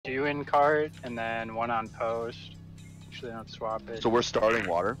in cart, and then one on post. Actually, don't swap it. So we're starting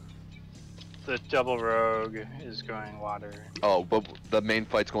water. The double rogue is going water. Oh, but the main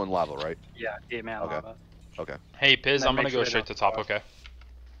fight's going lava, right? Yeah, 8-man Okay. lava. Okay. Hey, Piz, Then I'm gonna make go sure straight to they top, don't okay?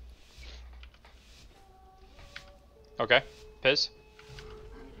 Okay, Piz?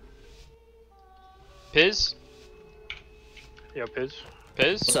 Piz? Yo, Piz.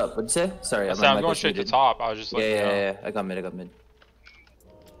 Piz? What's up? What'd you say? Sorry, I said I'm going straight to top. I was just like, yeah. I got mid. I'm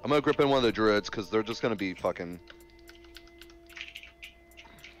gonna grip in one of the druids because they're just gonna be fucking.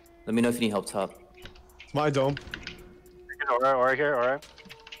 Let me know if you need help top. My dome. Or here, or.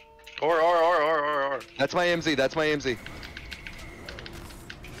 Or. That's my MZ. That's my MZ.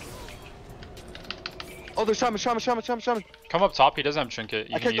 Oh, there's shaman. come up top. He doesn't have trinket.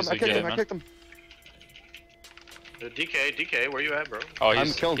 You I can kicked him. easily get it, I man. kicked him. DK, where you at, bro? Oh, I'm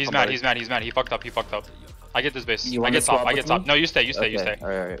he's killing mad. somebody. He's mad. He fucked up. I get this base. You I wanna get top. swap I get with top. me? No, you stay. You Okay, stay.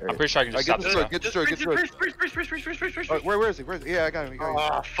 Alright. I'm pretty sure I can just Get stop the this. destroy. now. Get destroyed. Get destroyed. Priest. Where is he? Yeah, I got him.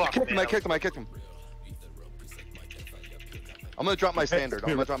 Oh, fuck, I kicked him. I'm gonna drop my standard.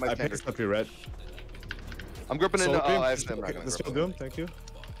 I picked up your red. I'm gripping into. Oh, I have him. The spell doom, thank you.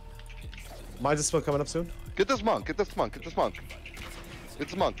 My dispel coming up soon. Get this monk. It's monk.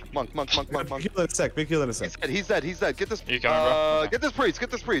 Big heal in a sec. He's dead. Get this. You coming, bro? Get this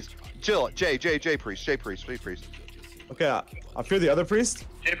priest. Jill. J priest. Okay, I fear the other priest.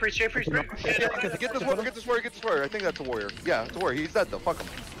 J priest. Get this warrior. I think that's a warrior. Yeah, it's a warrior. He's dead though. Fuck him.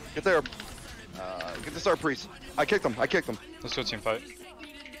 Get there. Get this our priest. I kicked him. Let's go team fight.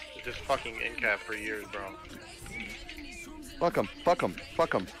 Just fucking incap for years, bro. Fuck him.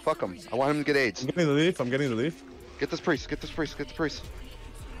 I want him to get AIDS. I'm getting the leaf. Get this priest.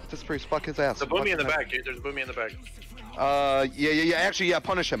 Fuck his ass. There's a boomy in the back, dude. There's a boomy in the back. Yeah. Actually, yeah.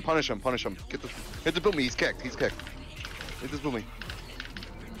 Punish him. Hit the boomy. He's kicked. Hit this boomy.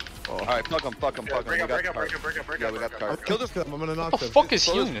 Oh. All right. Fuck him. Break up. Yeah, we got the card. Kill this. I'm gonna knock What the them. fuck is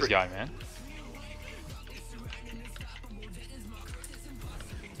healing this guy, man?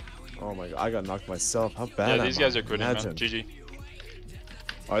 Oh my god, I got knocked myself. How bad? Yeah, these guys are good, man. Imagine. GG.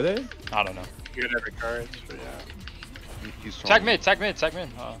 Are they? I don't know. Good every card, but yeah. He's strong. Tag mid.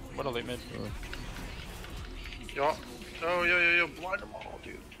 What a late mid. Yo, blind them all,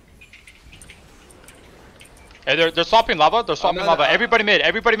 dude. Hey, they're swapping lava. Everybody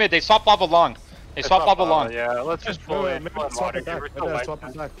mid. They swap lava long. They swap lava long. Yeah, let's just pull in. Maybe Pull in swap water. it back. We're still Maybe white. swap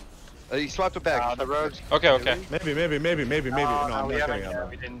it back. He swapped it back. The rogues. Okay. Maybe. No, I'm we not haven't. getting it.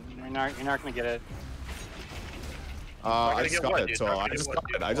 We didn't. You're not gonna get it. I just get got what, it, dude? so Not I gonna just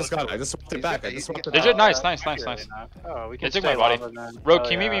get got what, it. I just swapped it back. They did nice. Actually, Oh, we can It took stay my body. lava then. Rogue, Oh,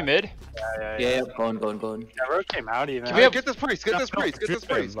 can you meet me mid? Yeah, going. Yeah, Rogue came out even. Can we have- Get this priest. Get this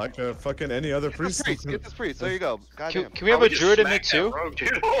priest. Like fucking any other priest. Get this priest. There you go. Goddamn. Can we have a druid in mid too? Rogue,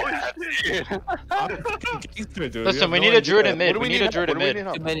 dude. Holy shit. Listen, we need a druid in mid. We need a druid in mid.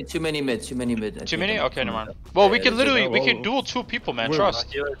 Too many mid. Too many? Okay, never mind. Well, we can literally duel 2 people, man.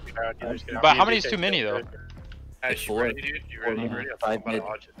 Trust. But how many is too many though? Ash, you ready, dude? You ready? Five mid.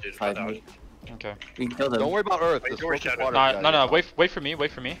 Dude, Five mid. Okay. We can kill them. Don't worry about Earth. Wait, Just door focus shadow. water. No. Wait for me.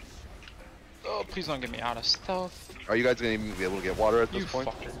 Oh, please don't get me out of stealth. Are you guys gonna even be able to get water at You this point?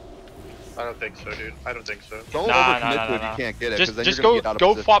 fucker. I don't think so, dude. I don't think so. Don't Nah, overcommit to it if nah. you can't get it. 'cause then Just you're gonna get out of go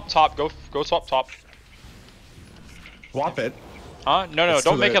position. swap top. Go swap top. Swap it. Huh? No. It's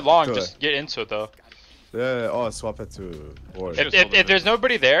Don't too make late, it long. too Just get into it though. Yeah, swap it to board. If there's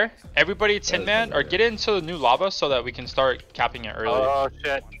nobody there, everybody Tin Man or get into the new lava so that we can start capping it early. Oh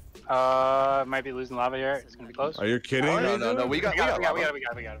shit. Might be losing lava here. It's gonna be close. Are you kidding? No. We got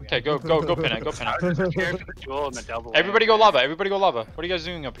it. Okay, go pin it. Scared for the duel and the double. Everybody go lava. What are you guys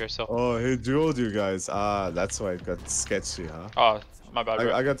doing up here still? Oh, he dueled you guys. That's why it got sketchy, huh? Oh, my bad.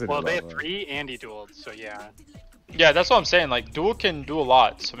 Bro. I got to do Well, they have lava. 3 and he dueled, so yeah. Yeah, that's what I'm saying. Like, duel can do a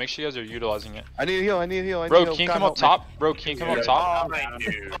lot, so make sure you guys are utilizing it. I need a heal. Bro, can you come up top? Bro, can you come up top? Oh,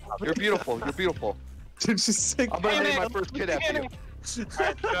 dude. You're beautiful. Did she say? I'm gonna name my first kid after you.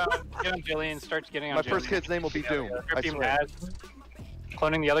 Alright, get on Jillian, start getting on My Jillian. first kid's name will be Doom. I Team swear.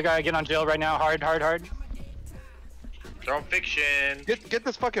 Cloning the other guy, get on Jill right now, hard. Throw fiction. Get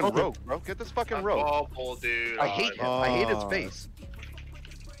this fucking rogue, bro. Get this fucking rogue. Awful, dude. I hate him. I hate his face.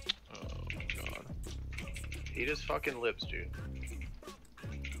 Oh, God. Eat his fucking lips, dude.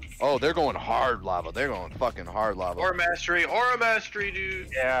 Oh, they're going hard lava. They're going fucking hard lava. Aura mastery, dude.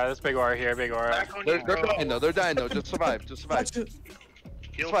 Yeah, this big aura here, big aura. Back on They're you, bro. dying though. They're dying though. Just survive. Just survive.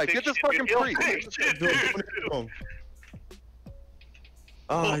 Heal Spike, get this fiction, fucking dude. priest. Heal fiction, dude.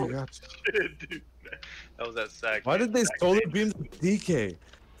 Oh, you got Shit, dude. That was that sack. Why did they sack solar name. beam the DK?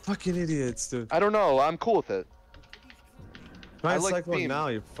 Fucking idiots, dude. I don't know. I'm cool with it. Try and like cycle beam. now,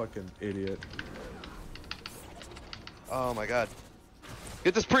 you fucking idiot. Oh my god.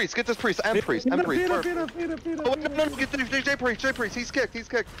 Get this priest, M priest, M priest. Peter, Oh, no, get the J priest, he's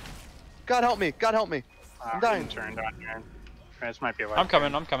kicked. God help me. I'm dying. Turned on here. This might be a wipe. I'm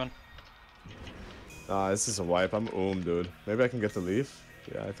coming. This is a wipe. I'm dude. Maybe I can get the leaf.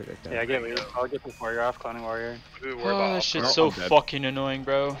 Yeah, I think I can. Yeah, get lead. I'll get this warrior off, cloning warrior. Oh, this shit's Oh, so I'm dead. fucking annoying,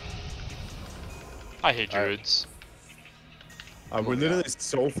 bro. I hate druids. We're literally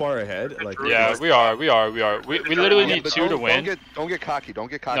so far ahead. Like Yeah, we are. We literally need but 2 to win. Don't get cocky.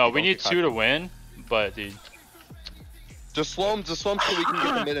 No, we need 2 to win. But dude, Just slow him so we can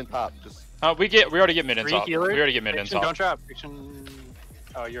get the mid and top. Just we already get mid and top. We already get mid and Fiction, don't top. drop. Fiction.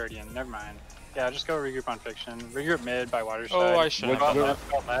 Oh, you're already in. Never mind. Yeah, just go regroup on Fiction. Regroup mid by waterside. Oh, I shouldn't. Go out We're- left,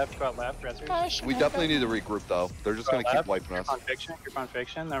 go out left, go out left. Rezzers. we definitely need to regroup though. They're just gonna keep wiping us. Group on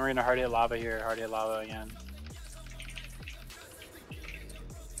Fiction. Then we're gonna hard hit lava here. Hard hit lava again.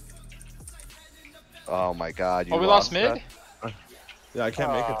 Oh my god, you Oh, we lost that? mid. Yeah, I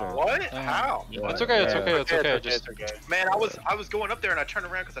can't make it there. What? Damn. How? It's okay. It's okay. Just Man, I was going up there and I turned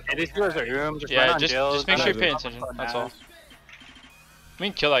around because I thought These healers are room. Just yeah, run on just Jills, make sure you run pay on attention. Jills That's now. all. I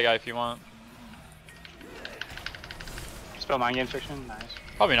mean, kill that guy if you want. Spell mind game Fiction. Nice.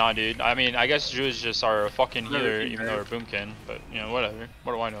 Probably not, dude. I mean, I guess Druids just are a fucking No, healer, they're even though they're boomkin. But you know, whatever.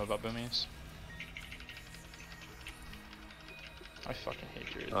 What do I know about boomies? I fucking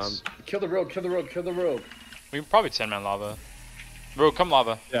hate Druids. Kill the rogue. We can probably 10-man lava. Bro, come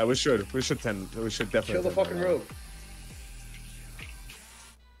lava. Yeah, we should. We should definitely. Kill the fucking rogue.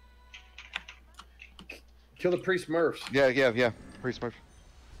 Kill the priest Murphs. Yeah. Priest Murph.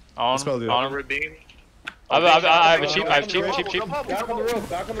 On. Spell the On. Red beam. I have a cheap. I have cheap. Back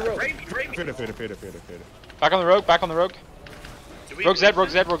on the rogue. Fade. Back on the rogue. Rogue Zed.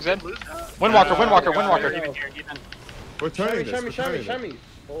 Windwalker. We're turning this. We're turning this. Shami.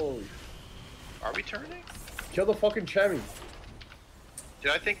 Holy. Are we turning? Kill the fucking Shami.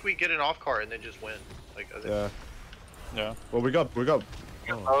 Dude, I think we get an off card and then just win. Like, I think- Yeah. Yeah. Well, we got.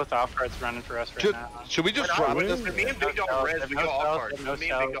 Both off cards running for us right now. Should we just We're drop not- this? Me and Big Dog Res, we go off card. No Me and Big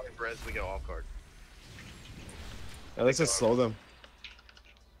stealth. Dog Res, we go off card. Yeah, let's just slow them.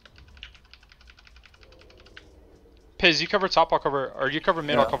 Piz, you cover top, I'll cover. Or you cover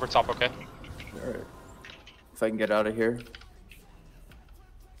mid, I'll cover top. Okay. Alright. If I can get out of here.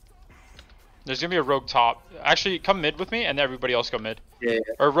 There's gonna be a rogue top. Actually, come mid with me, and then everybody else go mid. Yeah.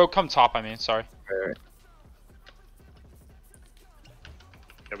 Or rogue come top. I mean, sorry. Alright.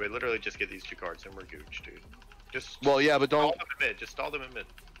 Yeah, we literally just get these 2 cards and we're gooch, dude. Just Well, yeah, but stall don't. them in mid. Just stall them in mid.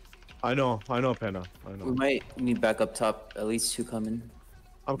 I know, Penna. I We know. might need back up top. At least 2 coming.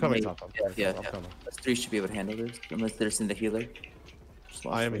 I'm coming Maybe. top. Yeah. I'm coming. Us 3 should be able to handle this. Unless there's in the healer. Just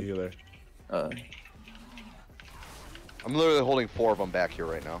lost I am a one. healer. I'm literally holding 4 of them back here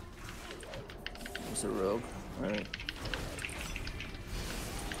right now. There's a rogue. Alright.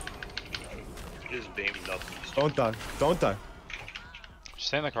 Just beam nothing. Don't die. Just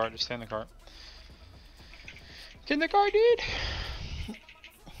stay in the cart. Get in the cart, dude.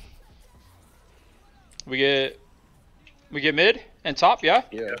 We get mid and top, yeah?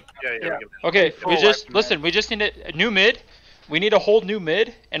 Yeah. Yeah. Okay, Full we just wipe listen. We just need a new mid. We need a whole new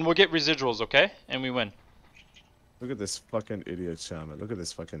mid, and we'll get residuals, okay? And we win. Look at this fucking idiot, Shaman. Look at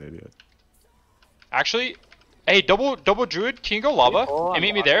this fucking idiot. Actually, hey, double druid, can you go lava and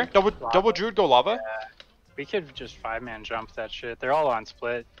meet me there? Double druid, go lava. We could just 5-man jump that shit. They're all on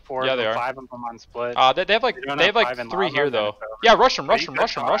split. 4 Yeah, of they them, are. 5 of them on split. They have like We don't they have have like 5 in 3 lava, here then though. it's over. Yeah, rush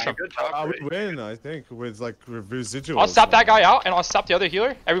them. Good talk, We Ray. win, I think, with like residuals. I'll stop that guy out, and I'll stop the other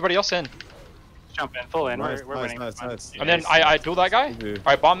healer. Everybody else in, Jump in, full in. Nice, We're nice, winning. nice, nice. and then I duel that guy. GG.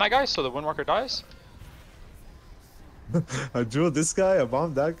 I bomb that guy, so the Windwalker dies. I drilled this guy, I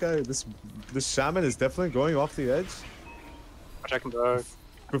bombed that guy. This Shaman is definitely going off the edge. Checking both.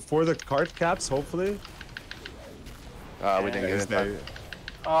 Before the cart caps, hopefully. We didn't Yeah, get he's it. there.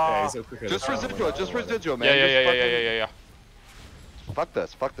 Oh, Yeah, he's okay. Just That's residual, man. Yeah, Just yeah.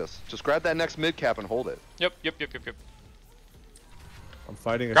 fucking- Fuck this. Just grab that next mid cap and hold it. Yep. I'm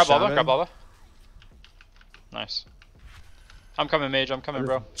fighting a Grab Shaman. lava. Nice. I'm coming, mage. I'm coming,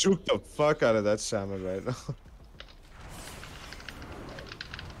 bro. Juke the fuck out of that Shaman right now.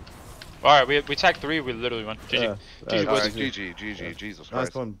 All right, we tag 3. We literally won. GG. Yeah. GG, boys. Alright, GG. Jesus Nice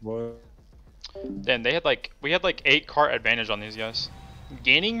Christ. one, boy. Then we had like 8 cart advantage on these guys.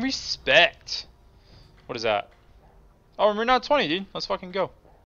 Gaining respect. What is that? Oh, we're not 20, dude. Let's fucking go.